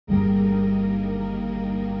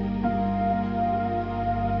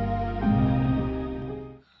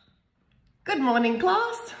Good morning,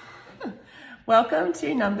 class. Welcome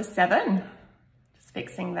to number 7. Just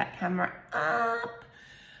fixing that camera up.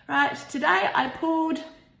 Right, today I pulled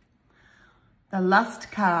the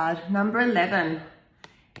Lust card, number 11.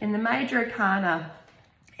 In the Major Arcana,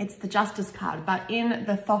 it's the Justice card, but in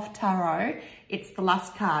the Thoth Tarot, it's the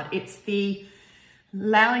Lust card. It's the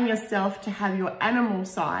allowing yourself to have your animal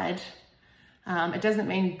side. It doesn't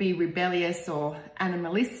mean be rebellious or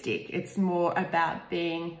animalistic. It's more about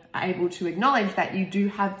being able to acknowledge that you do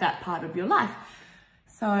have that part of your life.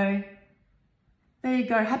 So there you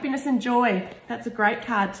go, happiness and joy. That's a great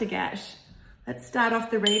card to get. Let's start off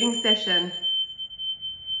the reading session.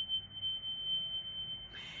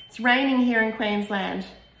 It's raining here in Queensland,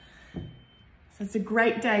 so it's a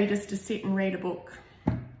great day just to sit and read a book.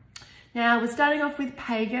 Now we're starting off with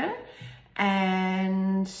Pagan,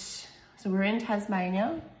 and so we're in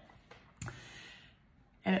Tasmania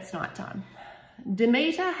and it's nighttime.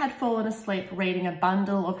 Demeter had fallen asleep reading a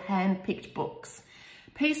bundle of hand-picked books.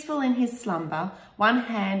 Peaceful in his slumber, one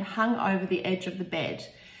hand hung over the edge of the bed.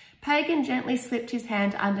 Pagan gently slipped his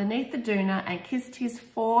hand underneath the doona and kissed his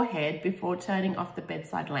forehead before turning off the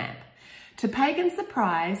bedside lamp. To Pagan's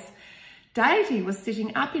surprise, Deity was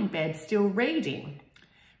sitting up in bed, still reading.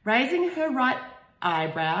 Raising her right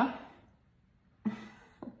eyebrow,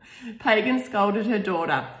 Pagan scolded her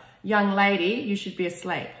daughter. "Young lady, you should be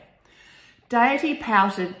asleep." Deity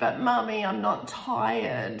pouted, "But Mummy, I'm not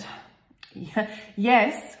tired."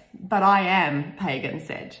 "Yes, but I am," Pagan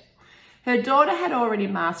said. Her daughter had already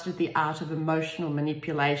mastered the art of emotional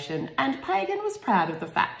manipulation, and Pagan was proud of the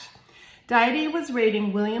fact. Deity was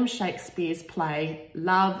reading William Shakespeare's play,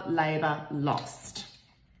 Love, Labour, Lost.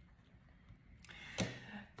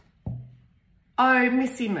 "Oh,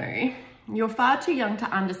 Missy Moo, you're far too young to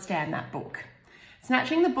understand that book."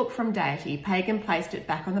 Snatching the book from Deity, Pagan placed it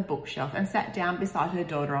back on the bookshelf and sat down beside her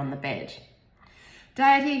daughter on the bed.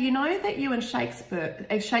 "Deity, you know that you and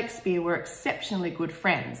Shakespeare were exceptionally good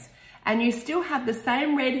friends, and you still have the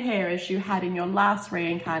same red hair as you had in your last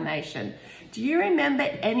reincarnation. Do you remember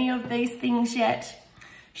any of these things yet?"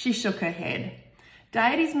 She shook her head.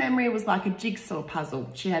 Deity's memory was like a jigsaw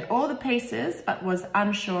puzzle. She had all the pieces, but was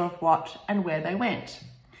unsure of what and where they went.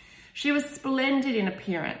 She was splendid in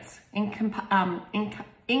appearance,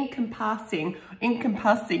 encompassing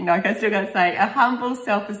a humble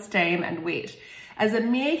self-esteem and wit. As a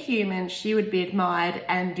mere human, she would be admired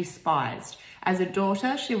and despised. As a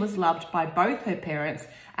daughter, she was loved by both her parents,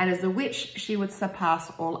 and as a witch, she would surpass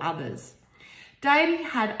all others. Deity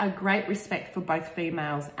had a great respect for both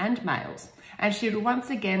females and males, and she would once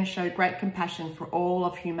again show great compassion for all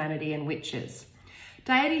of humanity and witches.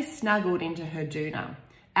 Deity snuggled into her doona.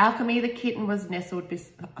 Alchemy the kitten was nestled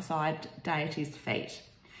beside Deity's feet.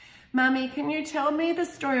 "Mummy, can you tell me the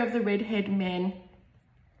story of the red-haired men?"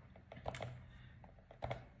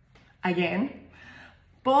 Again.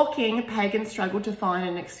 Balking, Pagan struggled to find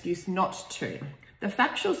an excuse not to. The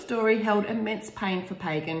factual story held immense pain for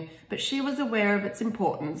Pagan, but she was aware of its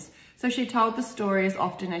importance, so she told the story as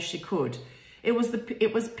often as she could. It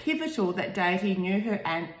was pivotal that Deity knew her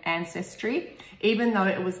ancestry, even though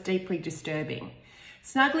it was deeply disturbing.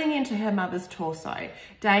 Snuggling into her mother's torso,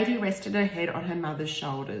 Deity rested her head on her mother's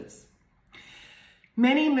shoulders.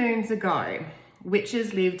 Many moons ago,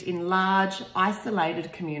 witches lived in large,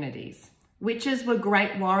 isolated communities. Witches were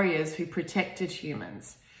great warriors who protected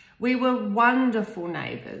humans. We were wonderful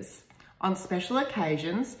neighbours. On special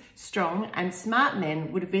occasions, strong and smart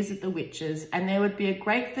men would visit the witches, and there would be a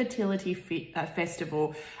great fertility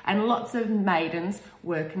festival, and lots of maidens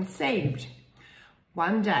were conceived.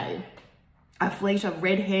 One day, a fleet of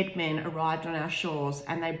red-haired men arrived on our shores,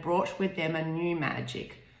 and they brought with them a new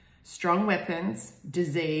magic: strong weapons,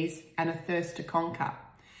 disease, and a thirst to conquer.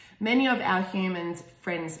 Many of our human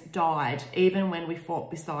friends died, even when we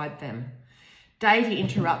fought beside them. Deity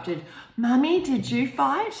interrupted. "Mummy, did you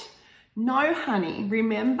fight?" "No, honey.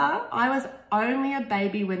 Remember, I was only a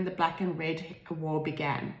baby when the Black and Red War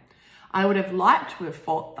began. I would have liked to have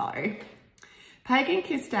fought, though." Pagan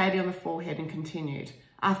kissed Deity on the forehead and continued.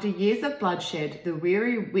 After years of bloodshed, the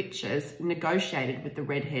weary witches negotiated with the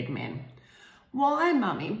red-haired men. "Why,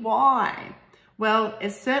 Mummy, why?" "Well,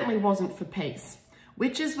 it certainly wasn't for peace.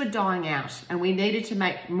 Witches were dying out, and we needed to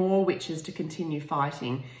make more witches to continue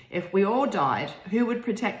fighting. If we all died, who would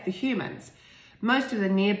protect the humans? Most of the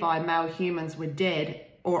nearby male humans were dead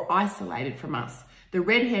or isolated from us. The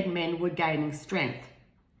red-haired men were gaining strength."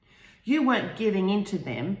 "You weren't giving in to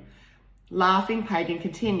them." Laughing, Pagan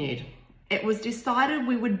continued. "It was decided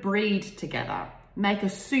we would breed together, make a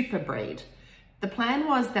super breed. The plan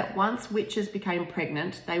was that once witches became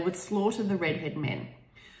pregnant, they would slaughter the red-haired men.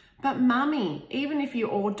 But Mummy, even if you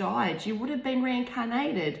all died, you would have been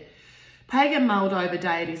reincarnated. Pagan mulled over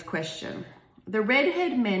Deity's question. The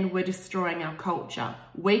redhead men were destroying our culture,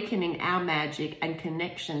 weakening our magic and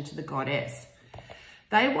connection to the goddess.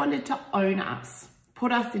 They wanted to own us,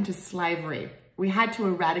 put us into slavery. We had to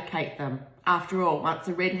eradicate them. After all, once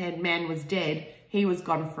a redhead man was dead, he was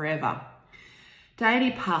gone forever.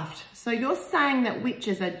 Deity puffed. So you're saying that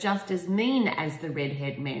witches are just as mean as the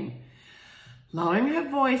redhead men? Lowering her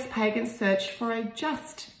voice, Pagan searched for a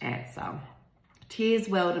just answer. Tears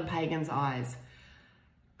welled in Pagan's eyes.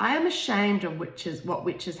 I am ashamed of what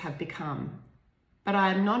witches have become, but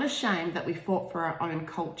I am not ashamed that we fought for our own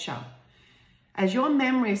culture. As your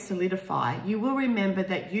memories solidify, you will remember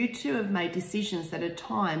that you too have made decisions that at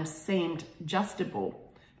times seemed justifiable,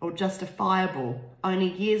 only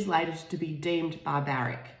years later to be deemed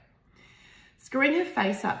barbaric. Screwing her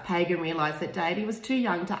face up, Pagan realised that Deity was too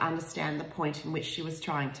young to understand the point in which she was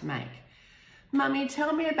trying to make. Mummy,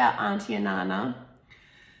 tell me about Auntie Inanna.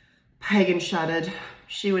 Pagan shuddered.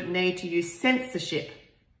 She would need to use censorship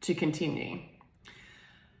to continue.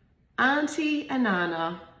 Auntie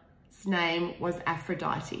Inanna's name was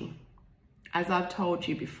Aphrodite, as I've told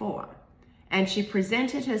you before, and she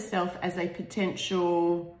presented herself as a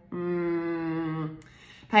potential...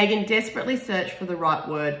 Pagan desperately searched for the right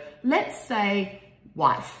word. Let's say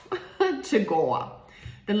wife to Gore,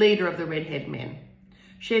 the leader of the redhead men.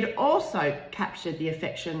 She had also captured the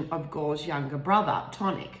affection of Gore's younger brother,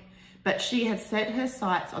 Tonic, but she had set her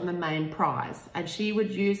sights on the main prize and she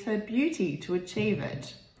would use her beauty to achieve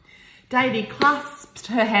it. Deity clasped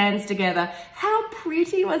her hands together. How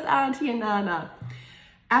pretty was Auntie Inanna?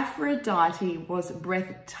 Aphrodite was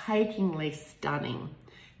breathtakingly stunning.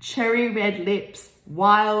 Cherry red lips,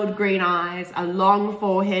 wild green eyes, a long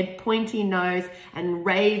forehead, pointy nose, and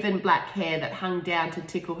raven black hair that hung down to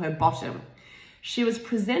tickle her bottom. She was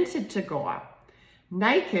presented to Gore.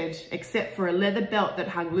 Naked, except for a leather belt that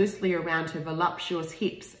hung loosely around her voluptuous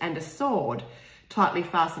hips and a sword tightly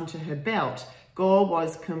fastened to her belt, Gore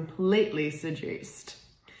was completely seduced.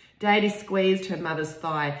 Deity squeezed her mother's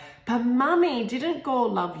thigh. But Mummy, didn't Gore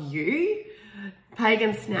love you?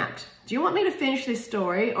 Pagan snapped. Do you want me to finish this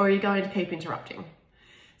story or are you going to keep interrupting?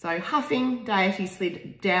 So huffing, Deity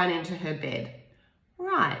slid down into her bed.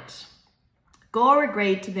 Right. Gore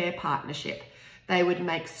agreed to their partnership. They would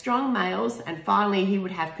make strong males and finally he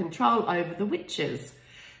would have control over the witches.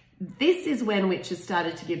 This is when witches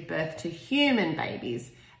started to give birth to human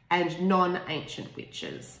babies and non-ancient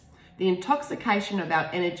witches. The intoxication of our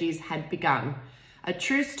energies had begun. A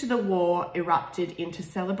truce to the war erupted into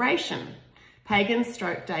celebration. Pagan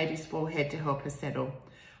stroked Deity's forehead to help her settle.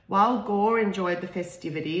 While Gore enjoyed the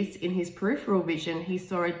festivities, in his peripheral vision, he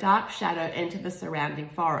saw a dark shadow enter the surrounding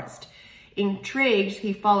forest. Intrigued,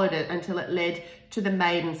 he followed it until it led to the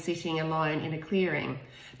maiden sitting alone in a clearing.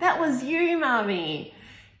 That was you, Mummy.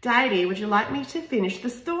 Deity, would you like me to finish the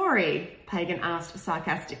story? Pagan asked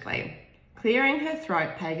sarcastically. Clearing her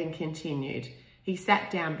throat, Pagan continued. He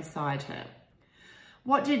sat down beside her.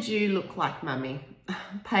 What did you look like, Mummy?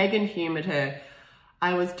 Pagan humoured her.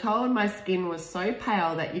 I was told my skin was so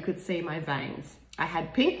pale that you could see my veins. I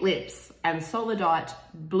had pink lips and solidite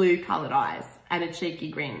blue-coloured eyes and a cheeky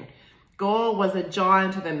grin. Gore was a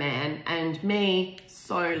giant of a man and me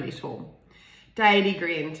so little. Deity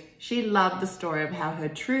grinned. She loved the story of how her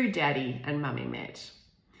true daddy and Mummy met.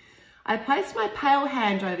 I placed my pale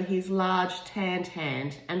hand over his large tanned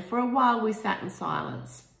hand and for a while we sat in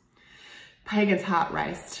silence. Pagan's heart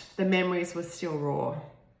raced. The memories were still raw.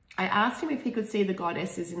 I asked him if he could see the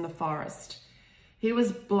goddesses in the forest. He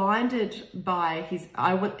was blinded by his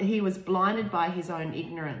own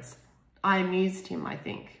ignorance. I amused him, I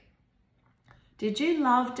think. Did you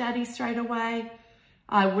love Daddy straight away?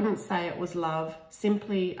 I wouldn't say it was love,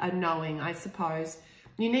 simply a knowing, I suppose.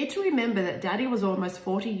 You need to remember that Daddy was almost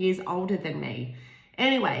 40 years older than me.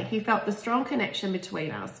 Anyway, he felt the strong connection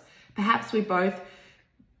between us. Perhaps we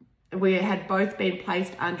had both been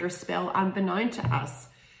placed under a spell unbeknown to us.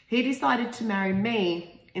 He decided to marry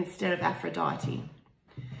me instead of Aphrodite.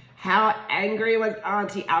 How angry was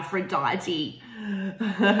Auntie Aphrodite?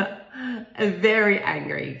 Very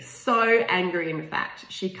angry, so angry in fact.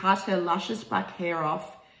 She cut her luscious black hair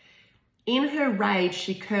off. In her rage,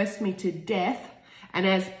 she cursed me to death, and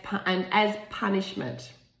as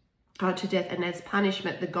punishment,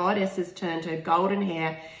 the goddesses turned her golden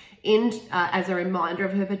hair as a reminder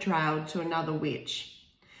of her betrayal to another witch.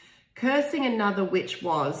 Cursing another witch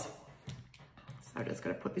was, so I'm just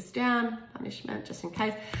going to put this down, punishment, just in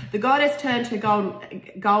case. The goddess turned her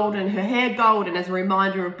her hair golden as a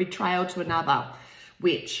reminder of betrayal to another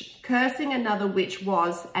witch. Cursing another witch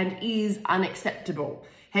was and is unacceptable.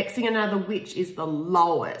 Hexing another witch is the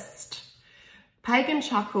lowest. Pagan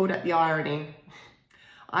chuckled at the irony.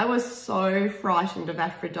 I was so frightened of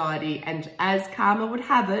Aphrodite, and as karma would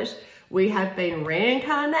have it, we have been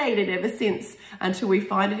reincarnated ever since until we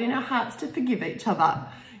find it in our hearts to forgive each other.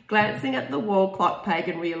 Glancing at the wall clock,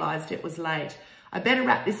 Pagan realised it was late. I better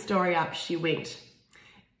wrap this story up, she winked.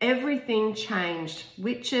 Everything changed.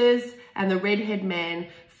 Witches and the redhead man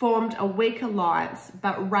formed a weak alliance,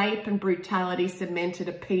 but rape and brutality cemented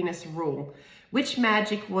a penis rule. Witch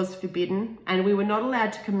magic was forbidden, and we were not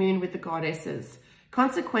allowed to commune with the goddesses.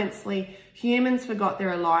 Consequently, humans forgot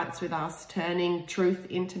their alliance with us, turning truth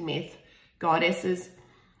into myth. Goddesses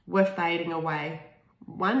were fading away.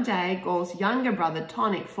 One day, Gaul's younger brother,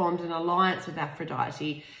 Tonic, formed an alliance with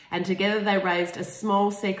Aphrodite, and together they raised a small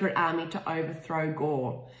secret army to overthrow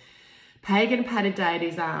Gaul. Pagan patted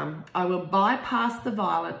Deity's arm. I will bypass the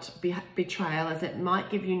violent betrayal as it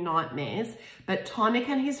might give you nightmares, but Tonic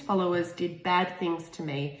and his followers did bad things to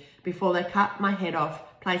me before they cut my head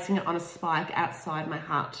off, placing it on a spike outside my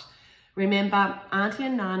hut. Remember, Auntie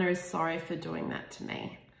and Nana is sorry for doing that to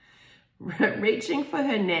me. Reaching for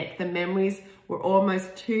her neck, the memories were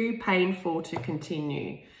almost too painful to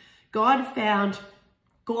continue. Gore found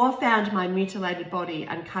my mutilated body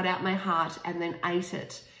and cut out my heart and then ate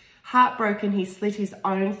it. Heartbroken, he slit his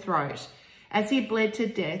own throat. As he bled to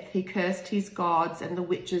death, he cursed his gods and the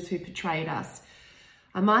witches who betrayed us.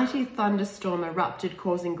 A mighty thunderstorm erupted,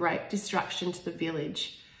 causing great destruction to the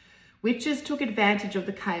village. Witches took advantage of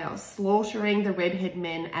the chaos, slaughtering the redhead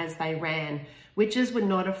men as they ran. Witches were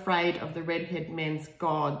not afraid of the redhead men's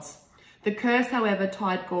gods. The curse, however,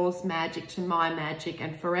 tied Gaul's magic to my magic,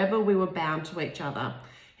 and forever we were bound to each other.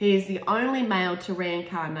 He is the only male to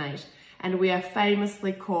reincarnate, and we are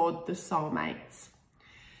famously called the soulmates.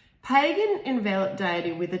 Pagan enveloped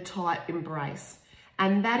Deity with a tight embrace,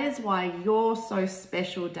 and that is why you're so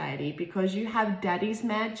special, Deity, because you have Daddy's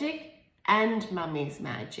magic and Mummy's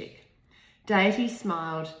magic. Deity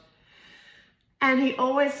smiled. And he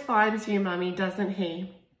always finds you, Mummy, doesn't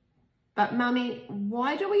he? But Mummy,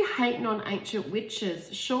 why do we hate non-ancient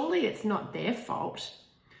witches? Surely it's not their fault.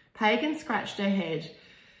 Pagan scratched her head.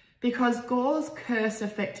 Because Gaul's curse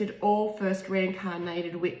affected all first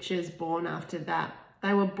reincarnated witches born after that.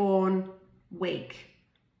 They were born weak,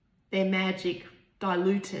 their magic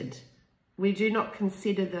diluted. We do not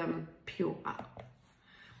consider them pure.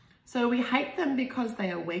 So we hate them because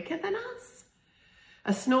they are weaker than us?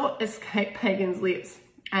 A snort escaped Pagan's lips.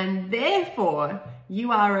 And therefore,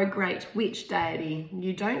 you are a great witch, Deity.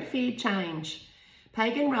 You don't fear change.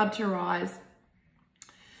 Pagan rubbed her eyes.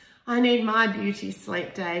 I need my beauty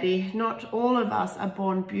sleep, Deity. Not all of us are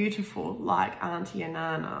born beautiful like Auntie and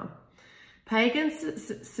Nana. Pagan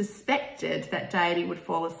suspected that Deity would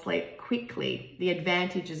fall asleep quickly, the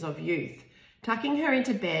advantages of youth. Tucking her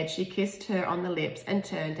into bed, she kissed her on the lips and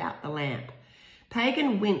turned out the lamp.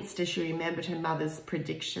 Pagan winced as she remembered her mother's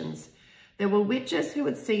predictions. There were witches who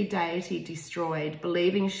would see Deity destroyed,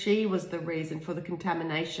 believing she was the reason for the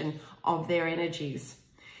contamination of their energies.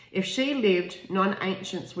 If she lived,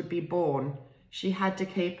 non-ancients would be born. She had to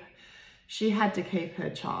keep her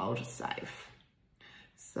child safe.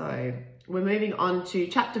 So we're moving on to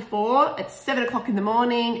chapter 4. It's 7 o'clock in the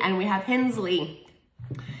morning and we have Hensley.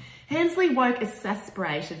 Hensley woke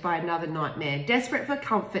exasperated by another nightmare. Desperate for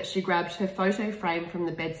comfort, she grabbed her photo frame from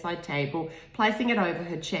the bedside table, placing it over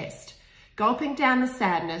her chest. Gulping down the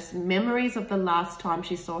sadness, memories of the last time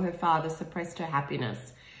she saw her father suppressed her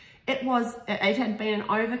happiness. It had been an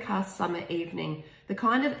overcast summer evening, the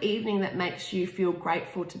kind of evening that makes you feel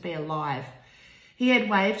grateful to be alive. He had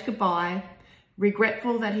waved goodbye,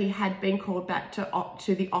 regretful that he had been called back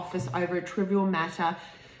to the office over a trivial matter,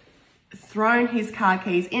 thrown his car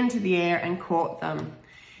keys into the air and caught them.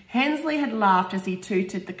 Hensley had laughed as he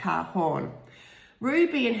tooted the car horn.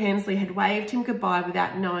 Ruby and Hensley had waved him goodbye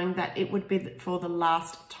without knowing that it would be for the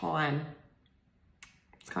last time.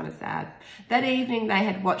 It's kind of sad. That evening they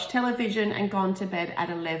had watched television and gone to bed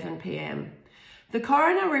at 11 p.m. The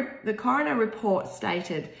coroner report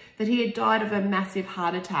stated that he had died of a massive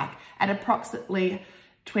heart attack at approximately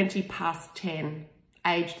 20 past 10,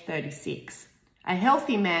 aged 36. A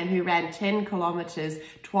healthy man who ran 10 kilometres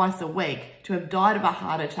twice a week to have died of a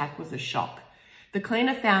heart attack was a shock. The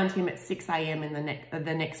cleaner found him at 6 a.m.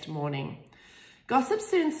 the next morning. Gossip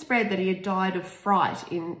soon spread that he had died of fright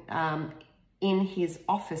in his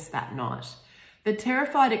office that night. The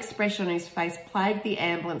terrified expression on his face plagued the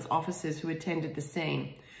ambulance officers who attended the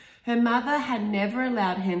scene. Her mother had never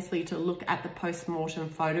allowed Hensley to look at the post-mortem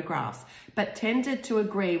photographs, but tended to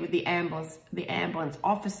agree with the ambulance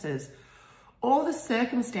officers. All the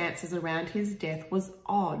circumstances around his death was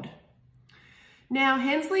odd. Now,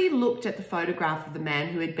 Hensley looked at the photograph of the man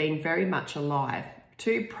who had been very much alive.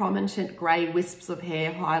 2 prominent grey wisps of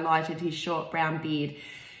hair highlighted his short brown beard.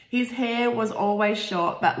 His hair was always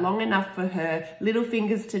short, but long enough for her little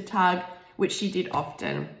fingers to tug, which she did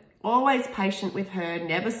often. Always patient with her,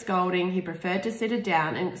 never scolding, he preferred to sit her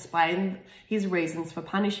down and explain his reasons for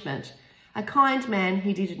punishment. A kind man,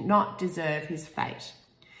 he did not deserve his fate.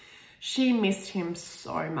 She missed him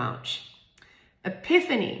so much.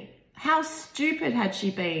 Epiphany! How stupid had she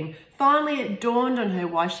been? Finally, it dawned on her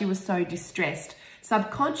why she was so distressed.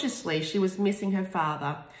 Subconsciously, she was missing her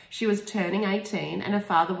father. She was turning 18 and her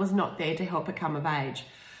father was not there to help her come of age.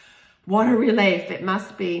 What a relief. It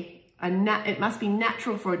must be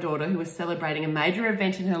natural for a daughter who was celebrating a major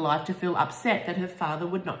event in her life to feel upset that her father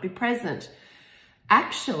would not be present.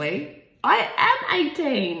 Actually, I am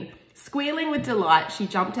 18. Squealing with delight, she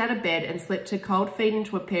jumped out of bed and slipped her cold feet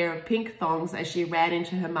into a pair of pink thongs as she ran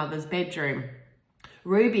into her mother's bedroom.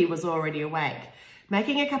 Ruby was already awake.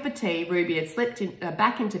 Making a cup of tea, Ruby had slipped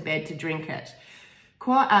back into bed to drink it.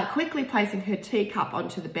 Quickly placing her teacup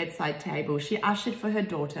onto the bedside table, she ushered for her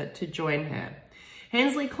daughter to join her.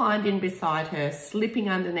 Hensley climbed in beside her, slipping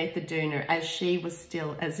underneath the doona as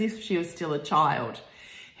if she was still a child.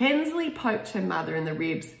 Hensley poked her mother in the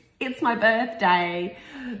ribs. "It's my birthday."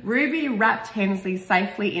 Ruby wrapped Hensley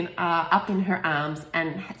safely up in her arms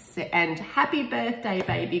and "Happy birthday,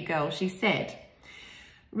 baby girl," she said.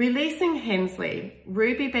 Releasing Hensley,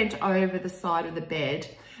 Ruby bent over the side of the bed,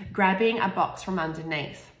 grabbing a box from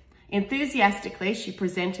underneath. Enthusiastically, she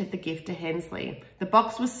presented the gift to Hensley. The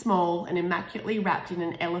box was small and immaculately wrapped in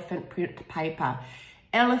an elephant print paper.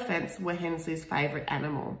 Elephants were Hensley's favourite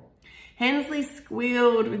animal. Hensley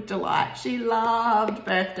squealed with delight. She loved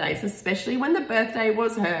birthdays, especially when the birthday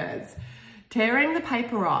was hers. Tearing the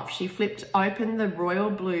paper off, she flipped open the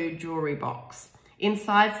royal blue jewellery box.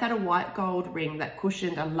 Inside sat a white gold ring that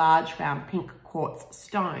cushioned a large round pink quartz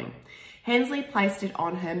stone. Hensley placed it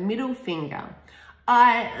on her middle finger.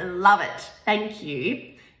 "I love it, thank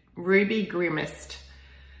you." Ruby grimaced.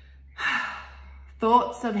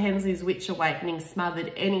 Thoughts of Hensley's witch awakening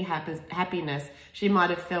smothered any happiness she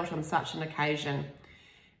might have felt on such an occasion.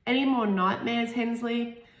 "Any more nightmares,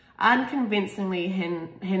 Hensley?" Unconvincingly,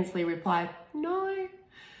 Hensley replied, "No."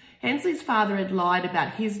 Hensley's father had lied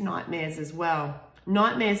about his nightmares as well.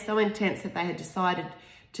 Nightmares so intense that they had decided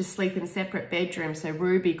to sleep in separate bedrooms so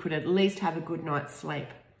Ruby could at least have a good night's sleep.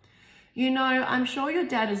 "You know, I'm sure your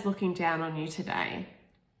dad is looking down on you today.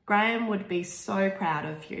 Graham would be so proud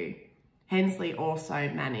of you." Hensley also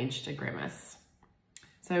managed a grimace.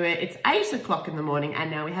 So it's 8 o'clock in the morning and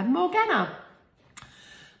now we have Morgana.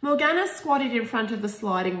 Morgana squatted in front of the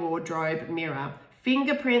sliding wardrobe mirror.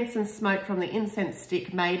 Fingerprints and smoke from the incense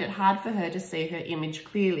stick made it hard for her to see her image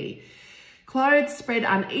clearly. Clothes spread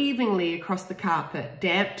unevenly across the carpet,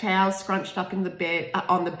 damp towels scrunched up in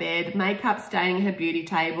on the bed, makeup staining her beauty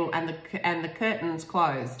table and the curtains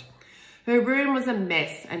closed. Her room was a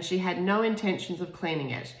mess and she had no intentions of cleaning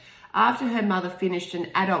it. After her mother finished an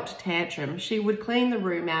adult tantrum, she would clean the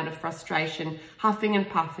room out of frustration, huffing and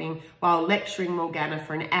puffing while lecturing Morgana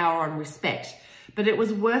for an hour on respect. But it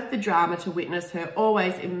was worth the drama to witness her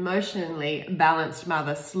always emotionally balanced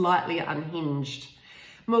mother slightly unhinged.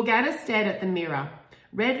 Morgana stared at the mirror.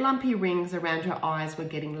 Red lumpy rings around her eyes were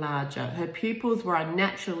getting larger. Her pupils were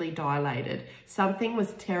unnaturally dilated. Something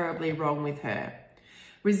was terribly wrong with her.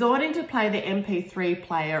 Resorting to play the MP3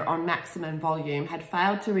 player on maximum volume had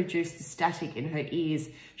failed to reduce the static in her ears.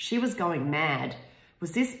 She was going mad.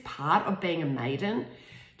 Was this part of being a maiden?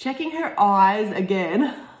 Checking her eyes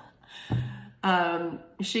again,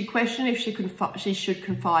 she questioned if she should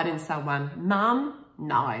confide in someone. Mum?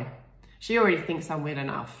 No. She already thinks I'm weird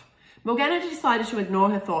enough. Morgana decided to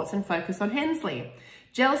ignore her thoughts and focus on Hensley.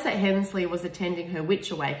 Jealous that Hensley was attending her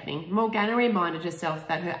witch awakening, Morgana reminded herself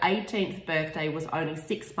that her 18th birthday was only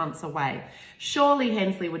 6 months away. Surely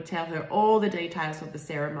Hensley would tell her all the details of the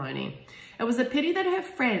ceremony. It was a pity that her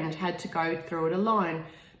friend had to go through it alone,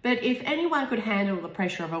 but if anyone could handle the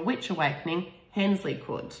pressure of a witch awakening, Hensley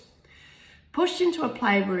could. Pushed into a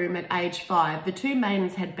playroom at age 5, the two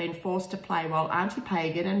maidens had been forced to play while Auntie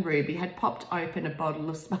Pagan and Ruby had popped open a bottle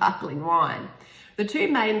of sparkling wine. The two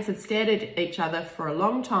maidens had stared at each other for a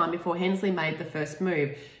long time before Hensley made the first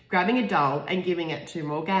move, grabbing a doll and giving it to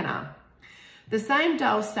Morgana. The same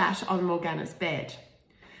doll sat on Morgana's bed.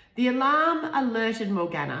 The alarm alerted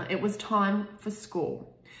Morgana. It was time for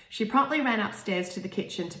school. She promptly ran upstairs to the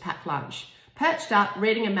kitchen to pack lunch. Perched up,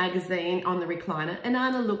 reading a magazine on the recliner,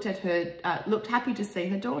 Inanna looked happy to see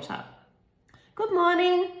her daughter. "Good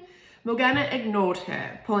morning." Morgana ignored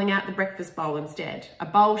her, pulling out the breakfast bowl instead, a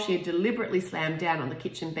bowl she had deliberately slammed down on the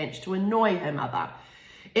kitchen bench to annoy her mother.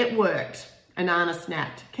 It worked. Agnus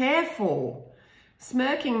snapped. Careful!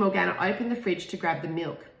 Smirking, Morgana opened the fridge to grab the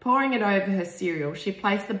milk. Pouring it over her cereal, she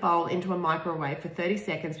placed the bowl into a microwave for 30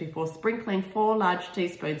 seconds before sprinkling 4 large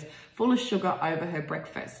teaspoons full of sugar over her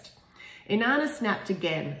breakfast. Agnus snapped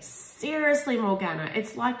again. Seriously, Morgana,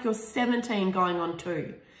 it's like you're 17 going on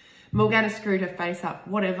 2. Morgana screwed her face up.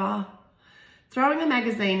 Whatever. Throwing the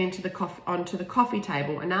magazine onto the coffee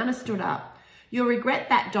table, Agnus stood up. You'll regret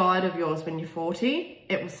that diet of yours when you're 40.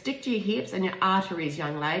 It will stick to your hips and your arteries,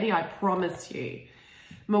 young lady, I promise you.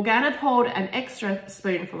 Morgana poured an extra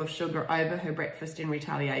spoonful of sugar over her breakfast in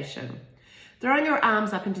retaliation. Throwing her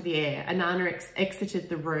arms up into the air, Agnus exited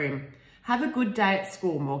the room. Have a good day at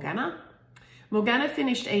school, Morgana. Morgana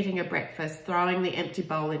finished eating her breakfast, throwing the empty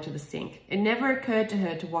bowl into the sink. It never occurred to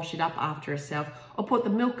her to wash it up after herself or put the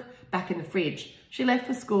milk back in the fridge. She left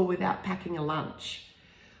for school without packing a lunch.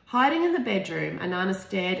 Hiding in the bedroom, Agnus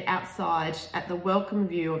stared outside at the welcome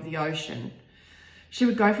view of the ocean. She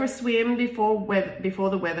would go for a swim before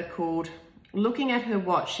the weather cooled. Looking at her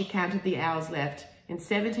watch, she counted the hours left. In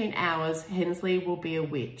 17 hours, Hensley will be a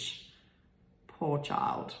witch. Poor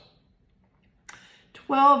child.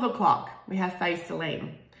 12 o'clock, we have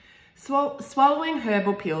Faye-Celine. Swallowing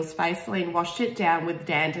herbal pills, Faye-Celine washed it down with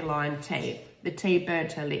dandelion tea. The tea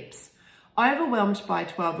burnt her lips. Overwhelmed by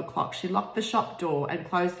 12 o'clock, she locked the shop door and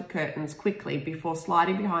closed the curtains quickly before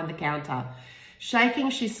sliding behind the counter. Shaking,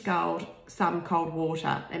 she sculled some cold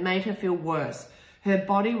water. It made her feel worse. Her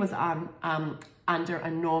body was under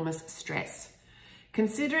enormous stress.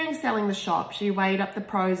 Considering selling the shop, she weighed up the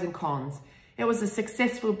pros and cons. It was a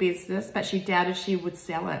successful business, but she doubted she would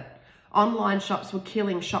sell it. Online shops were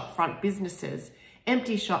killing shopfront businesses.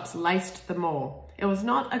 Empty shops laced them all. It was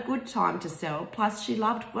not a good time to sell, plus she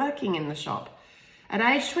loved working in the shop. At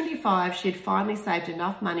age 25, she had finally saved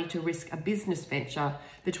enough money to risk a business venture.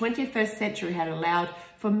 The 21st century had allowed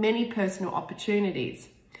for many personal opportunities.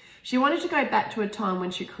 She wanted to go back to a time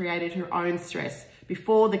when she created her own stress,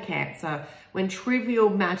 before the cancer, when trivial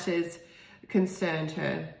matters concerned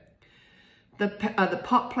her. The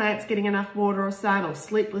pot plants getting enough water or sun, or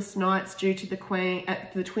sleepless nights due to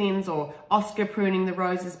the twins, or Oscar pruning the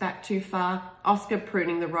roses back too far. Oscar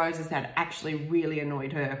pruning the roses had actually really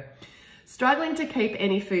annoyed her. Struggling to keep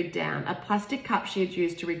any food down, a plastic cup she had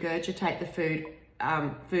used to regurgitate the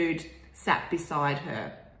food sat beside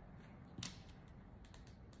her.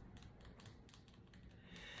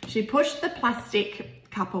 She pushed the plastic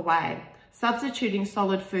cup away. Substituting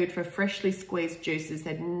solid food for freshly squeezed juices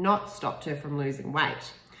had not stopped her from losing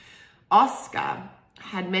weight. Oscar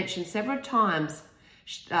had mentioned several times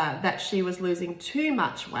that she was losing too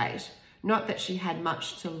much weight, not that she had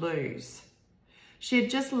much to lose. She had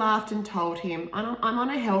just laughed and told him, I'm on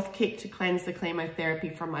a health kick to cleanse the chemotherapy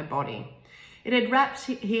from my body. He had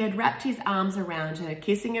wrapped his arms around her,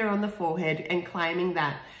 kissing her on the forehead and claiming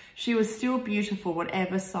that she was still beautiful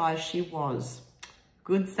whatever size she was.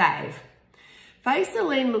 Good save.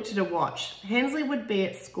 Faye-Celine looked at her watch. Hensley would be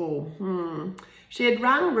at school. She had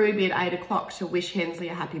rung Ruby at 8 o'clock to wish Hensley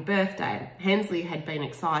a happy birthday. Hensley had been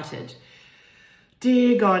excited.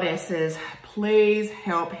 Dear goddesses, please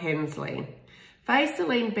help Hensley.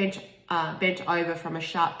 Faye-Celine bent over from a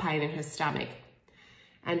sharp pain in her stomach.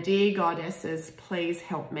 And dear goddesses, please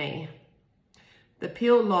help me. The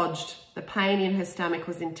pill lodged. The pain in her stomach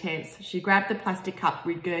was intense. She grabbed the plastic cup,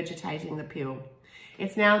 regurgitating the pill.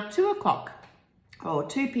 It's now 2 o'clock. Or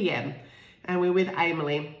 2 p.m. and we're with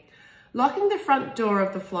Emily. Locking the front door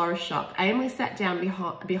of the florist shop, Emily sat down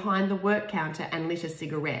behind the work counter and lit a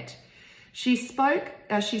cigarette. The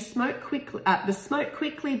smoke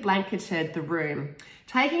quickly blanketed the room.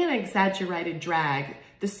 Taking an exaggerated drag,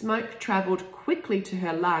 the smoke travelled quickly to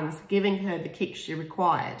her lungs, giving her the kick she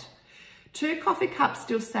required. 2 coffee cups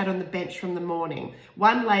still sat on the bench from the morning,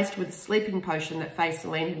 one laced with a sleeping potion that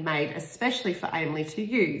Faye-Celine had made especially for Emily to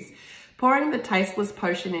use. Pouring the tasteless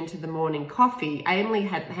potion into the morning coffee, Emily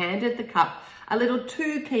had handed the cup a little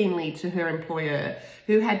too keenly to her employer,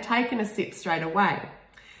 who had taken a sip straight away.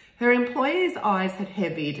 Her employer's eyes had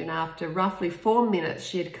heavied, and after roughly 4 minutes,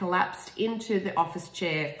 she had collapsed into the office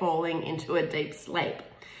chair, falling into a deep sleep.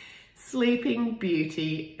 Sleeping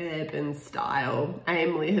Beauty, urban style,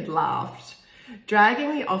 Emily had laughed.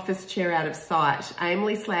 Dragging the office chair out of sight,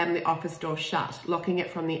 Emily slammed the office door shut, locking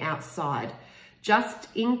it from the outside. Just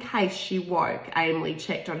in case she woke, Emily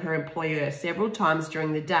checked on her employer several times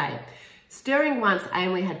during the day. Stirring once,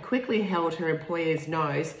 Emily had quickly held her employer's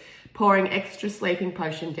nose, pouring extra sleeping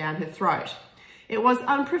potion down her throat. It was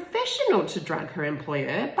unprofessional to drug her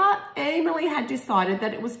employer, but Emily had decided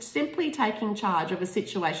that it was simply taking charge of a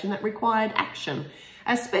situation that required action,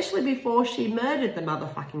 especially before she murdered the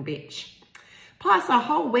motherfucking bitch. Plus, a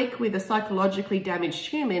whole week with a psychologically damaged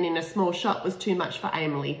human in a small shop was too much for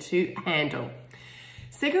Emily to handle.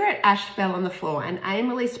 Cigarette ash fell on the floor and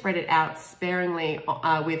Emily spread it out sparingly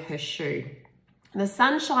with her shoe. The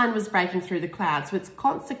sunshine was breaking through the clouds, which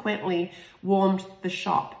consequently warmed the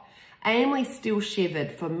shop. Emily still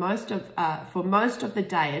shivered. For most of the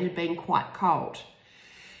day, it had been quite cold.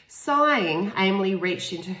 Sighing, Emily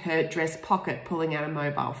reached into her dress pocket, pulling out a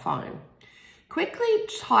mobile phone. Quickly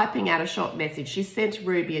typing out a short message, she sent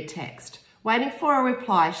Ruby a text. Waiting for a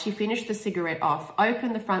reply, she finished the cigarette off,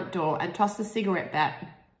 opened the front door and tossed the cigarette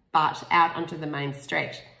butt out onto the main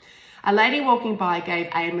street. A lady walking by gave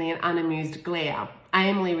Emily an unamused glare.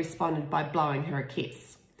 Emily responded by blowing her a kiss.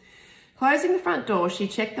 Closing the front door, she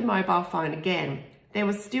checked the mobile phone again. There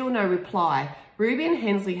was still no reply. Ruby and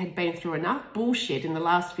Hensley had been through enough bullshit in the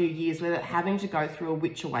last few years without having to go through a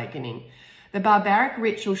witch awakening. The barbaric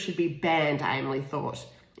ritual should be banned, Emily thought.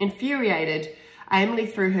 Infuriated, Emily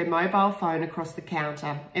threw her mobile phone across the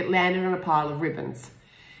counter. It landed on a pile of ribbons.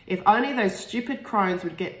 If only those stupid crones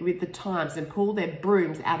would get with the times and pull their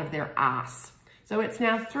brooms out of their ass. So it's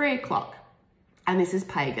now 3 o'clock, and this is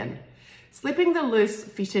Pagan. Slipping the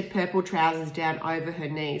loose-fitted purple trousers down over her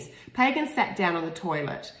knees, Pagan sat down on the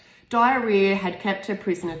toilet. Diarrhea had kept her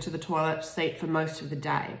prisoner to the toilet seat for most of the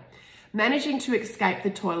day. Managing to escape the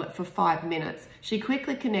toilet for 5 minutes, she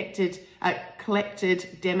quickly collected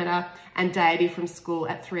Demeter and Deity from school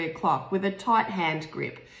at 3 o'clock with a tight hand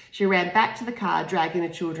grip. She ran back to the car, dragging the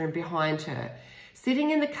children behind her.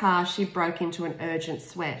 Sitting in the car, she broke into an urgent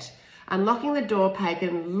sweat. Unlocking the door,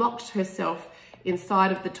 Pagan locked herself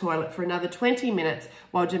inside of the toilet for another 20 minutes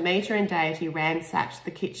while Demeter and Deity ransacked the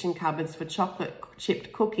kitchen cupboards for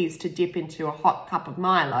chocolate-chipped cookies to dip into a hot cup of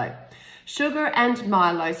Milo. Sugar and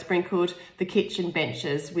Milo sprinkled the kitchen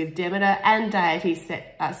benches, with Demeter and Deity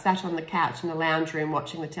sat on the couch in the lounge room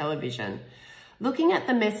watching the television. Looking at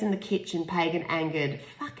the mess in the kitchen, Pagan angered.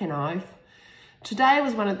 Fucking oath. Today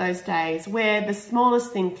was one of those days where the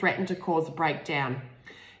smallest thing threatened to cause a breakdown.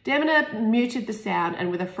 Demeter muted the sound and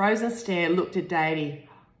with a frozen stare looked at Deity.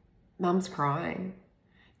 Mum's crying.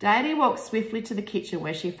 Deity walked swiftly to the kitchen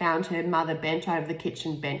where she found her mother bent over the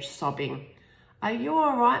kitchen bench sobbing. Are you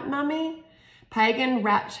all right, Mummy? Pagan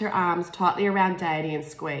wrapped her arms tightly around Deity and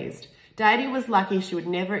squeezed. Deity was lucky she would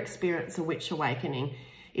never experience a witch awakening,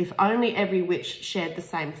 if only every witch shared the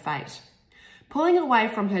same fate. Pulling away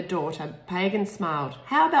from her daughter, Pagan smiled.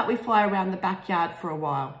 How about we fly around the backyard for a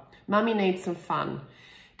while? Mummy needs some fun.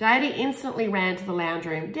 Deity instantly ran to the lounge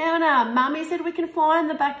room. Demeter, Mummy said we can fly in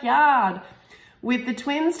the backyard. With the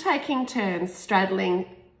twins taking turns straddling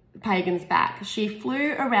Pagan's back, she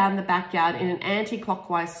flew around the backyard in an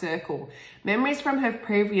anti-clockwise circle. Memories from her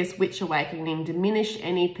previous witch awakening diminished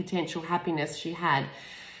any potential happiness she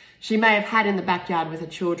may have had in the backyard with her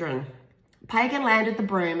children. Pagan landed the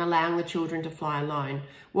broom, allowing the children to fly alone.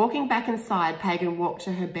 Walking back inside, Pagan walked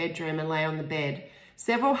to her bedroom and lay on the bed.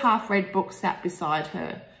 Several half-read books sat beside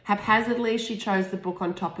her. Haphazardly, she chose the book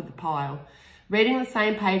on top of the pile. Reading the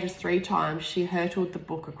same pages 3 times, she hurtled the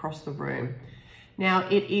book across the room. Now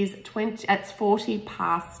it's 40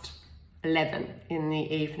 past 11 in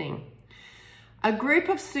the evening. A group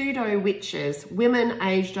of pseudo-witches, women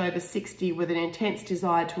aged over 60 with an intense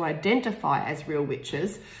desire to identify as real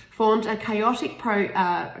witches, formed a chaotic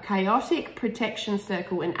protection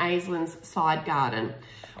circle in Aislin's side garden.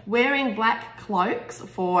 Wearing black cloaks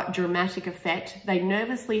for dramatic effect, they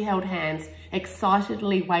nervously held hands,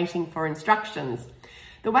 excitedly waiting for instructions.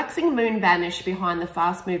 The waxing moon vanished behind the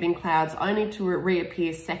fast-moving clouds, only to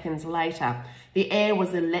reappear seconds later. The air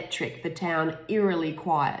was electric, the town eerily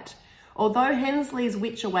quiet. Although Hensley's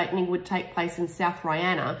witch awakening would take place in South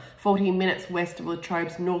Rihanna, 40 minutes west of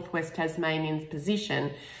Latrobe's northwest Tasmanian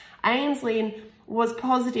position, Ainsley was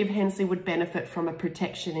positive Hensley would benefit from a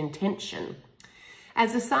protection intention.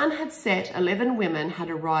 As the sun had set, 11 women had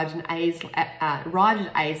arrived at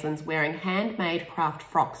Aislin's wearing handmade craft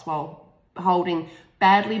frocks while holding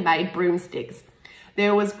badly made broomsticks.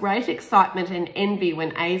 There was great excitement and envy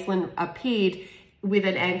when Aislinn appeared with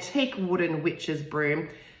an antique wooden witch's broom.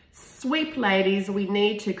 Sweep, ladies, we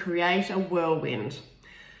need to create a whirlwind.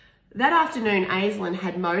 That afternoon, Aislinn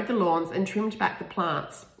had mowed the lawns and trimmed back the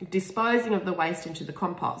plants, disposing of the waste into the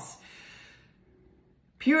compost.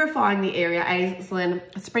 Purifying the area, Aislinn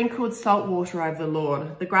sprinkled salt water over the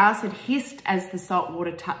lawn. The grass had hissed as the salt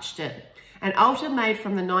water touched it. An altar made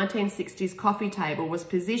from the 1960s coffee table was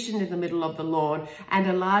positioned in the middle of the lawn and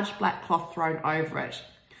a large black cloth thrown over it.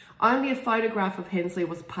 Only a photograph of Hensley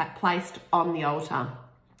was placed on the altar.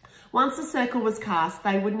 Once the circle was cast,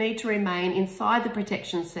 they would need to remain inside the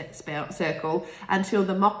protection circle until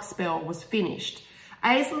the mock spell was finished.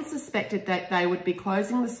 Aislinn suspected that they would be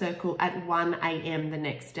closing the circle at 1 a.m. the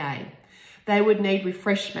next day. They would need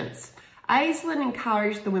refreshments. Aislinn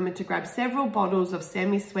encouraged the women to grab several bottles of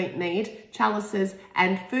semi-sweet mead, chalices,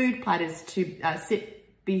 and food platters to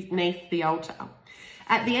sit beneath the altar.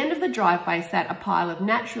 At the end of the driveway sat a pile of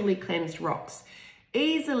naturally cleansed rocks.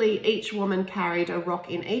 Easily, each woman carried a rock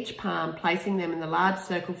in each palm, placing them in the large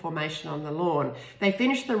circle formation on the lawn. They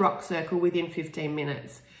finished the rock circle within 15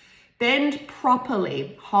 minutes. Bend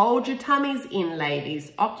properly. Hold your tummies in,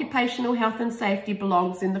 ladies. Occupational health and safety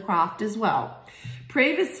belongs in the craft as well.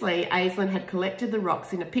 Previously, Aislinn had collected the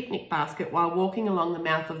rocks in a picnic basket while walking along the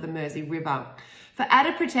mouth of the Mersey River. For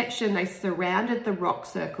added protection, they surrounded the rock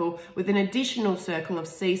circle with an additional circle of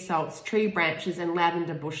sea salts, tree branches, and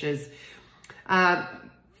lavender bushes.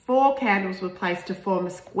 4 candles were placed to form a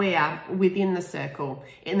square within the circle.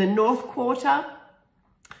 In the north quarter,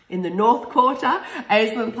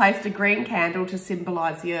 Aislinn placed a green candle to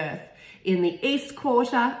symbolise the earth. In the east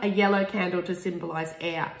quarter, a yellow candle to symbolise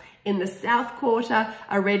air. In the south quarter,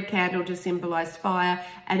 a red candle to symbolise fire,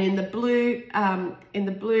 and a blue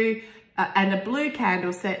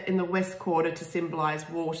candle set in the west quarter to symbolise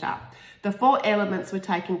water. The 4 elements were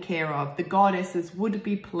taken care of. The goddesses would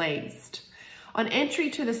be pleased. On entry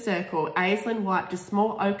to the circle, Aislinn wiped a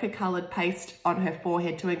small ochre-coloured paste on her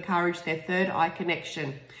forehead to encourage their third eye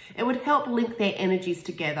connection. It would help link their energies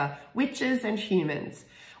together, witches and humans.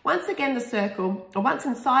 Once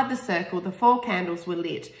inside the circle, the 4 candles were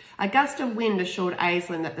lit. A gust of wind assured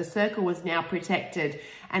Aislinn that the circle was now protected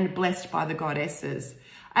and blessed by the goddesses.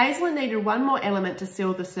 Aislinn needed one more element to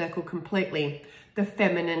seal the circle completely, the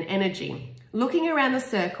feminine energy. Looking around the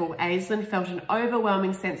circle, Aislinn felt an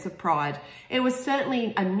overwhelming sense of pride. It was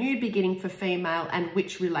certainly a new beginning for female and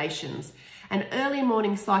witch relations. An early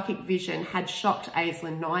morning psychic vision had shocked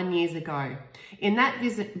Aislinn 9 years ago. In that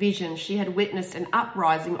vision, she had witnessed an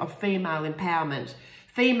uprising of female empowerment,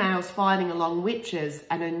 females fighting along witches,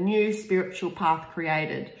 and a new spiritual path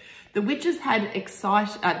created. The vision had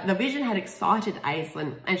excited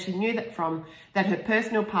Aislinn, and she knew that her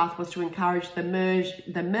personal path was to encourage the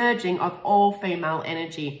merging of all female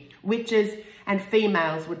energy. Witches and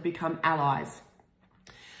females would become allies.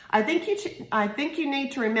 I think you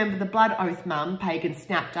need to remember the blood oath, Mum, Pagan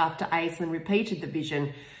snapped after Aislinn repeated the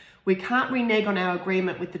vision. We can't renege on our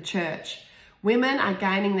agreement with the church. Women are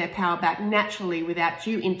gaining their power back naturally without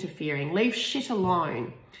you interfering. Leave shit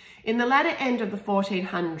alone. In the latter end of the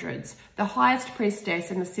 1400s, the highest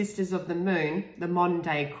priestess and the Sisters of the Moon, the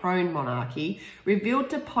modern-day Crone monarchy,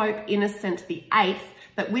 revealed to Pope Innocent VIII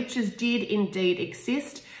that witches did indeed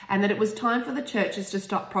exist and that it was time for the churches to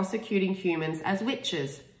stop prosecuting humans as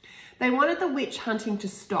witches. They wanted the witch hunting to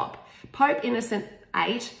stop. Pope Innocent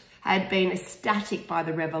VIII had been ecstatic by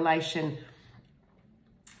the revelation.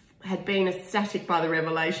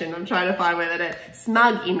 I'm trying to find where that is.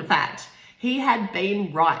 Smug, in fact. He had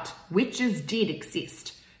been right. Witches did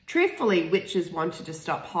exist. Truthfully, witches wanted to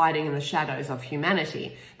stop hiding in the shadows of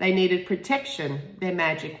humanity. They needed protection. Their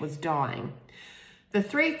magic was dying. The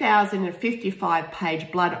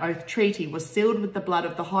 3,055-page blood oath treaty was sealed with the blood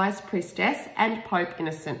of the highest priestess and Pope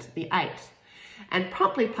Innocent VIII, and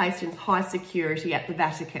promptly placed in high security at the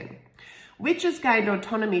Vatican. Witches gained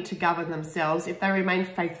autonomy to govern themselves if they remained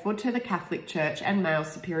faithful to the Catholic Church and male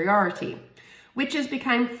superiority. Witches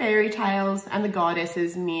became fairy tales and the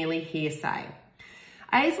goddesses merely hearsay.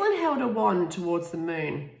 Aislinn held a wand towards the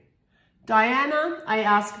moon. Diana, I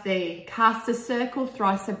ask thee, cast a circle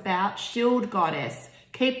thrice about, shield goddess,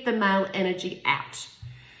 keep the male energy out.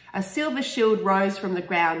 A silver shield rose from the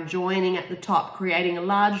ground, joining at the top, creating a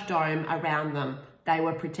large dome around them. They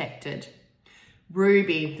were protected.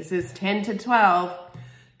 Ruby, this is 10 to 12,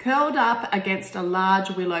 curled up against a large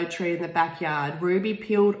willow tree in the backyard. Ruby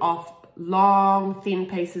peeled off long, thin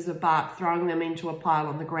pieces of bark, throwing them into a pile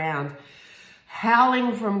on the ground.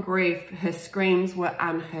 Howling from grief, her screams were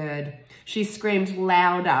unheard. She screamed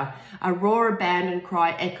louder. A raw abandoned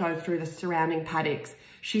cry echoed through the surrounding paddocks.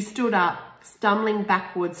 She stood up, stumbling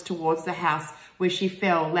backwards towards the house, where she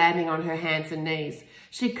fell, landing on her hands and knees.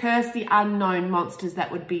 She cursed the unknown monsters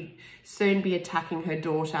that would soon be attacking her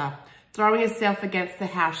daughter. Throwing herself against the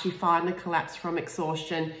house, she finally collapsed from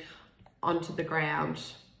exhaustion onto the ground.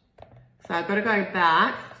 So I've got to go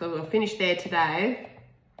back, so we'll finish there today.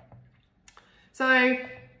 So,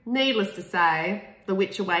 needless to say, the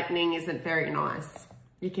witch awakening isn't very nice.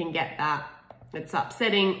 You can get that. It's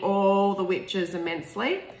upsetting all the witches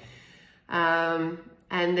immensely. And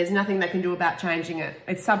and there's nothing they can do about changing it.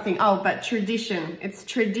 It's something, oh, but tradition, it's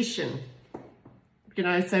tradition. You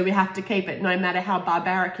know, so we have to keep it no matter how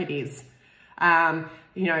barbaric it is.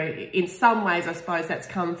 You know, in some ways, I suppose that's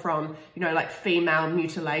come from, you know, like female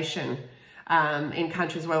mutilation in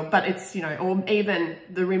countries as well. But it's, you know, or even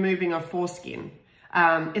the removing of foreskin.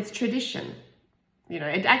 It's tradition. You know,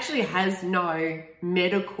 it actually has no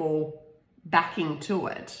medical backing to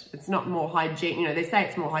it. It's not more hygienic. You know, they say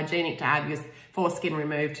it's more hygienic to have your foreskin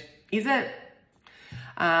removed. Is it?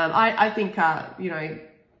 I think, you know,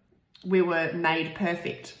 we were made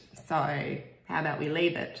perfect. So how about we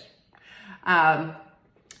leave it?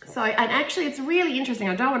 So, and actually it's really interesting.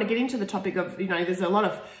 I don't want to get into the topic of, you know, there's a lot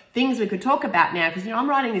of things we could talk about now because, you know, I'm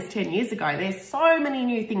writing this 10 years ago. There's so many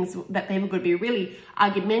new things that people could be really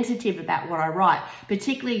argumentative about what I write.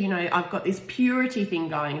 Particularly, you know, I've got this purity thing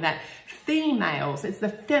going that females, it's the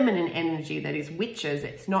feminine energy that is witches.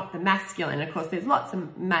 It's not the masculine. Of course, there's lots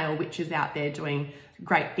of male witches out there doing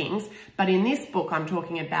great things. But in this book, I'm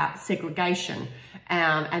talking about segregation.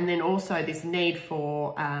 And then also this need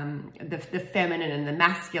for the feminine and the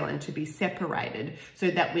masculine to be separated so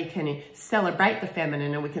that we can celebrate the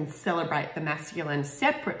feminine and we can celebrate the masculine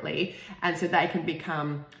separately, and so they can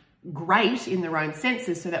become great in their own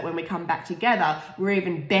senses so that when we come back together, we're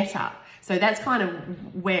even better. So that's kind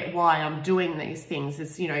of why I'm doing these things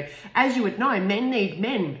is, you know, as you would know, men need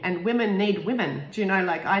men and women need women. Do you know,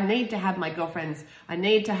 like I need to have my girlfriends. I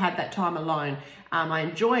need to have that time alone. I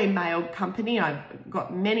enjoy male company. I've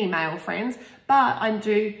got many male friends, but I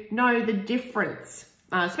do know the difference,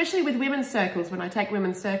 especially with women's circles. When I take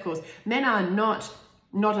women's circles, men are not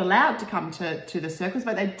allowed to come to the circles,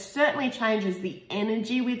 but it certainly changes the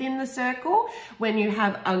energy within the circle. When you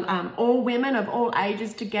have all women of all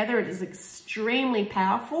ages together, it is extremely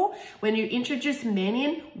powerful. When you introduce men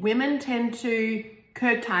in, women tend to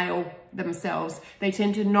curtail themselves. They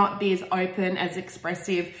tend to not be as open, as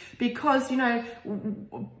expressive, because, you know,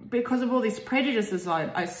 because of all these prejudices, I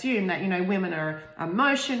assume that, you know, women are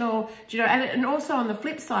emotional, you know, and also on the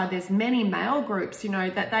flip side, there's many male groups, you know,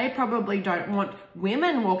 that they probably don't want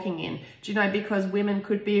women walking in, you know, because women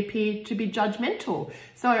could appear to be judgmental.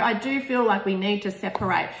 So I do feel like we need to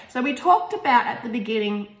separate. So we talked about at the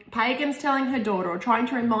beginning, Pagan's telling her daughter, or trying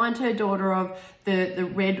to remind her daughter of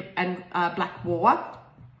the Red and Black War.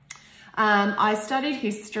 I studied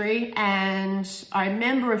history and I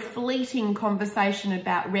remember a fleeting conversation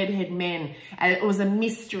about redhead men. And it was a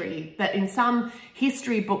mystery that in some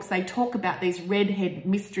history books, they talk about these redhead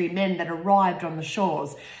mystery men that arrived on the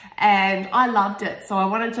shores. And I loved it. So I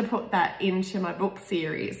wanted to put that into my book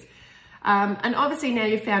series. And obviously now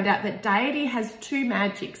you've found out that Deity has two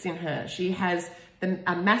magics in her. She has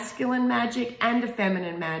a masculine magic and a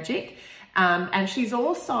feminine magic. And she's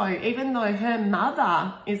also, even though her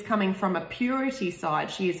mother is coming from a purity side,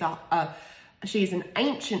 she is she's an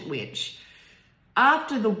ancient witch.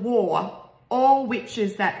 After the war, all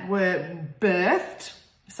witches that were birthed,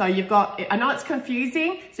 so you've got, I know it's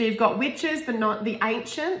confusing, so you've got witches, the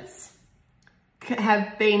ancients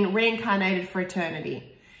have been reincarnated for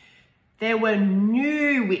eternity. There were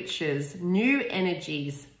new witches, new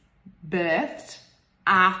energies birthed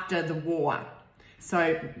after the war.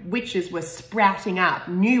 So witches were sprouting up,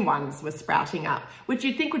 new ones were sprouting up, which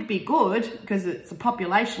you'd think would be good because it's a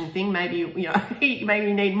population thing. Maybe, you know, maybe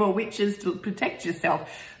you need more witches to protect yourself.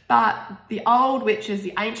 But the old witches,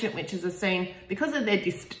 the ancient witches are seen, because of their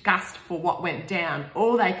disgust for what went down,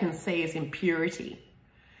 all they can see is impurity.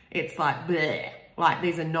 It's like, bleh. Like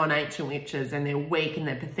these are non-ancient witches and they're weak and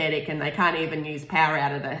they're pathetic and they can't even use power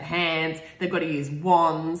out of their hands. They've got to use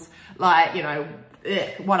wands. Like, you know,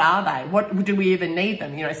 what are they? What do we even need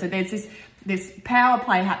them? You know, so there's this power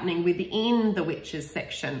play happening within the witches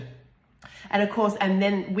section. And of course, and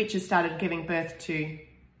then witches started giving birth to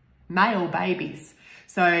male babies.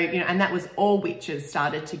 So, you know, and that was all witches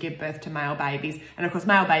started to give birth to male babies. And of course,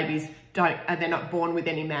 male babies they're not born with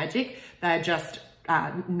any magic. They're just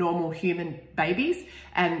normal human babies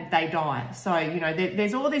and they die. So, you know,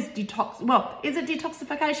 there's all this well, is it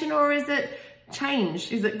detoxification or is it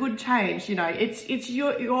change? Is it good change? You know, it's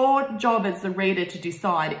your job as the reader to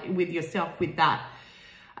decide with yourself with that.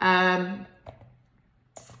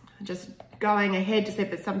 Just going ahead to see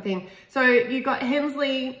if there's something. So you got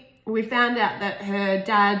Hensley. We found out that her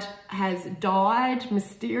dad has died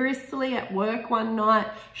mysteriously at work one night,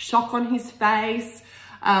 shock on his face.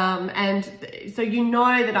 And so you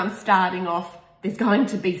know that I'm starting off, there's going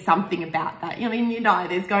to be something about that. I mean, you know,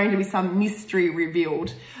 there's going to be some mystery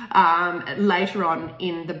revealed later on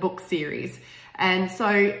in the book series. And so,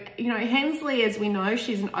 you know, Hensley, as we know,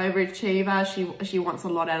 she's an overachiever. She wants a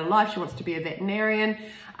lot out of life. She wants to be a veterinarian.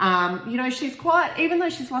 You know, she's quite, even though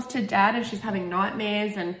she's lost her dad and she's having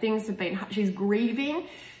nightmares and things have been, she's grieving,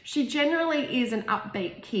 she generally is an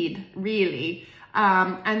upbeat kid, really.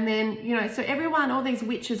 And then, you know, so everyone, all these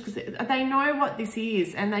witches, because they know what this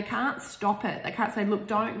is and they can't stop it. They can't say, look,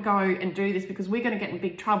 don't go and do this because we're going to get in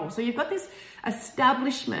big trouble. So you've got this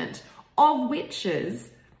establishment of witches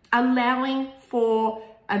allowing for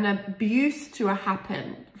an abuse to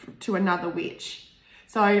happen to another witch.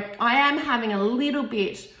 So I am having a little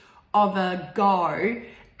bit of a go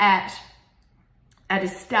at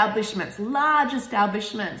establishments, large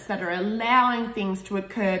establishments that are allowing things to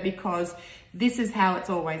occur because this is how it's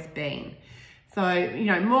always been. So, you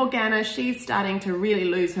know, Morgana, she's starting to really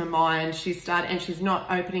lose her mind. She's not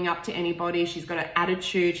opening up to anybody. She's got an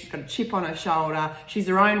attitude. She's got a chip on her shoulder. She's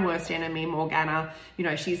her own worst enemy, Morgana. You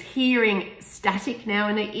know, she's hearing static now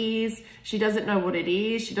in her ears. She doesn't know what it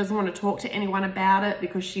is. She doesn't want to talk to anyone about it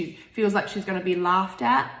because she feels like she's going to be laughed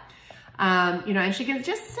at. You know, and she can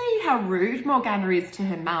just see how rude Morgana is to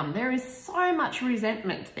her mum. There is so much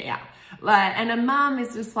resentment there. Like, and her mum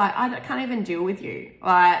is just like, I can't even deal with you.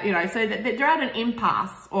 Like, you know, so they're at an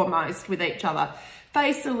impasse almost with each other.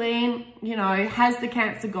 Faye Celine, you know, has the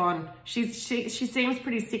cancer gone. She seems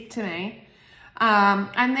pretty sick to me.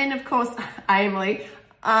 And then of course, Aimee.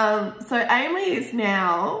 So Aimee is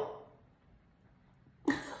now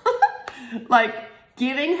like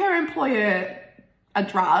giving her employer a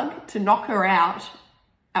drug to knock her out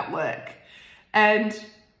at work. And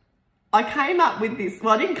I came up with this,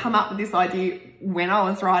 well, I didn't come up with this idea when I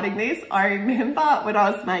was writing this. I remember when I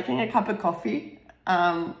was making a cup of coffee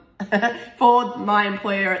for my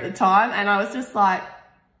employer at the time, and I was just like,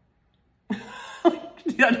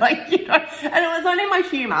 like, you know, and it was only my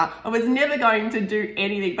humor. I was never going to do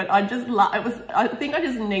anything, but I just, I think I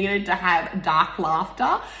just needed to have dark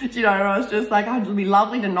laughter. You know, I was just like, oh, it'd be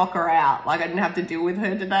lovely to knock her out. Like, I didn't have to deal with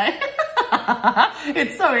her today.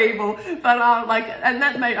 It's so evil. But like, and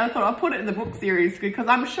that made, I thought I'll put it in the book series because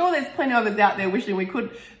I'm sure there's plenty of us out there wishing we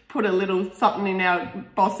could put a little something in our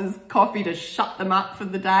boss's coffee to shut them up for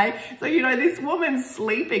the day. So, you know, this woman's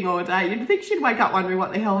sleeping all day. You'd think she'd wake up wondering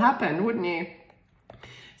what the hell happened, wouldn't you?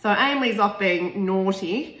 So Aimee's off being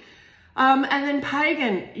naughty. And then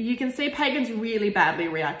Pagan, you can see Pagan's really badly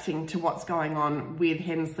reacting to what's going on with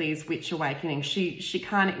Hensley's witch awakening. She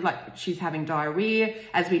can't, like, she's having diarrhea.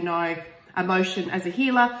 As we know, emotion, as a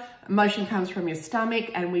healer, emotion comes from your stomach,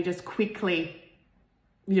 and we just quickly,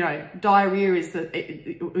 you know, diarrhea is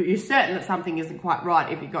you're certain that something isn't quite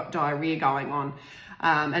right if you've got diarrhea going on.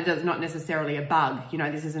 And it's not necessarily a bug. You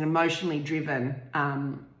know, this is an emotionally driven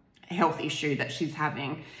health issue that she's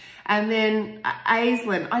having. And then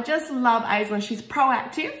Aislinn, I just love Aislinn. She's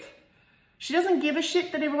proactive. She doesn't give a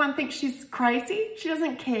shit that everyone thinks she's crazy. She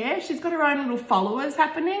doesn't care. She's got her own little followers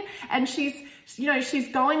happening, and she's, you know, she's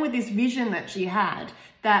going with this vision that she had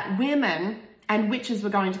that women and witches were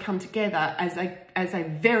going to come together as a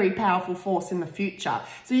very powerful force in the future.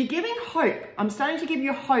 So you're giving hope. I'm starting to give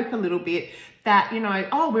you hope a little bit that, you know,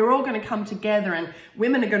 oh, we're all going to come together and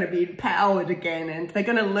women are going to be empowered again, and they're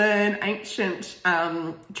going to learn ancient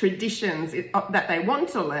traditions that they want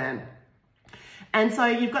to learn. And so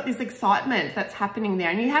you've got this excitement that's happening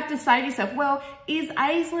there, and you have to say to yourself, well, is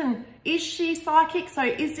Aislinn, is she psychic? So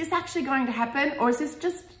is this actually going to happen, or is this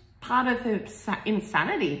just part of her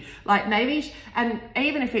insanity? Like maybe, and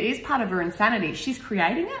even if it is part of her insanity, she's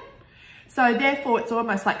creating it. So therefore it's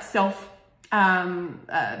almost like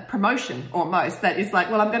promotion almost, that is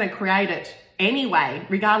like, well, I'm going to create it anyway,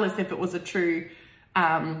 regardless if it was a true,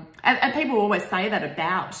 and people always say that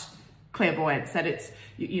about clairvoyance, that it's,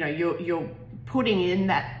 you know, you're putting in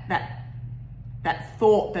that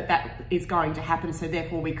thought that is going to happen, so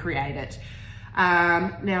therefore we create it.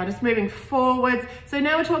 Now just moving forward, so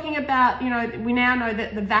now we're talking about, you know, we now know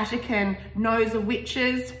that the Vatican knows of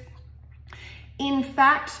witches. In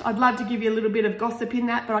fact, I'd love to give you a little bit of gossip in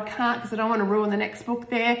that, but I can't because I don't want to ruin the next book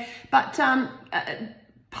there. But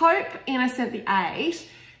Pope Innocent VIII,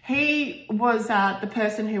 he was the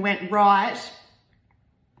person who went, right,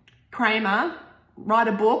 Kramer, write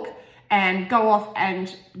a book and go off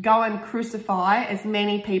and go and crucify as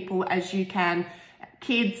many people as you can.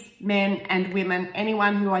 Kids, men and women,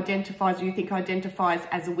 anyone who identifies, or you think identifies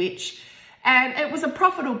as a witch. And it was a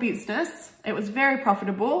profitable business. It was very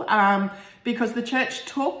profitable because the church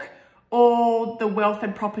took all the wealth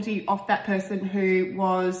and property of that person who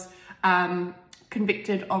was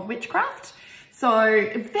convicted of witchcraft. So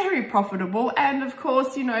very profitable. And of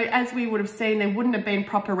course, you know, as we would have seen, there wouldn't have been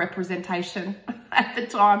proper representation at the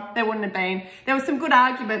time. There wouldn't have been. There were some good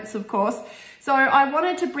arguments, of course. So I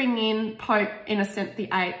wanted to bring in Pope Innocent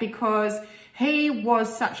VIII because he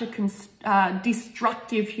was such a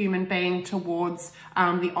destructive human being towards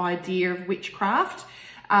the idea of witchcraft.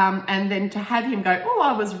 And then to have him go, oh,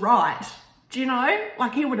 I was right. Do you know?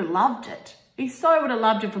 Like, he would have loved it. He so would have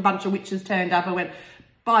loved it if a bunch of witches turned up and went,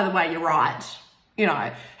 by the way, you're right. You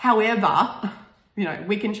know, however, you know,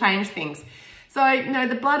 we can change things. So, you know,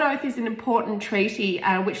 the Blood Oath is an important treaty,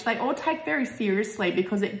 which they all take very seriously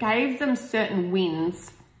because it gave them certain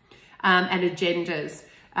wins and agendas,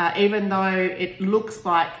 even though it looks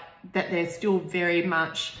like that they're still very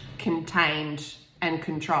much contained and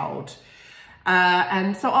controlled.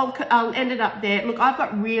 And so I'll end it up there. Look, I've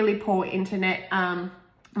got really poor internet.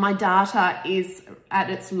 My data is at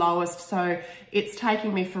its lowest, so it's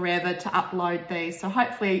taking me forever to upload these. So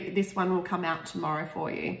hopefully this one will come out tomorrow for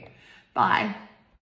you. Bye.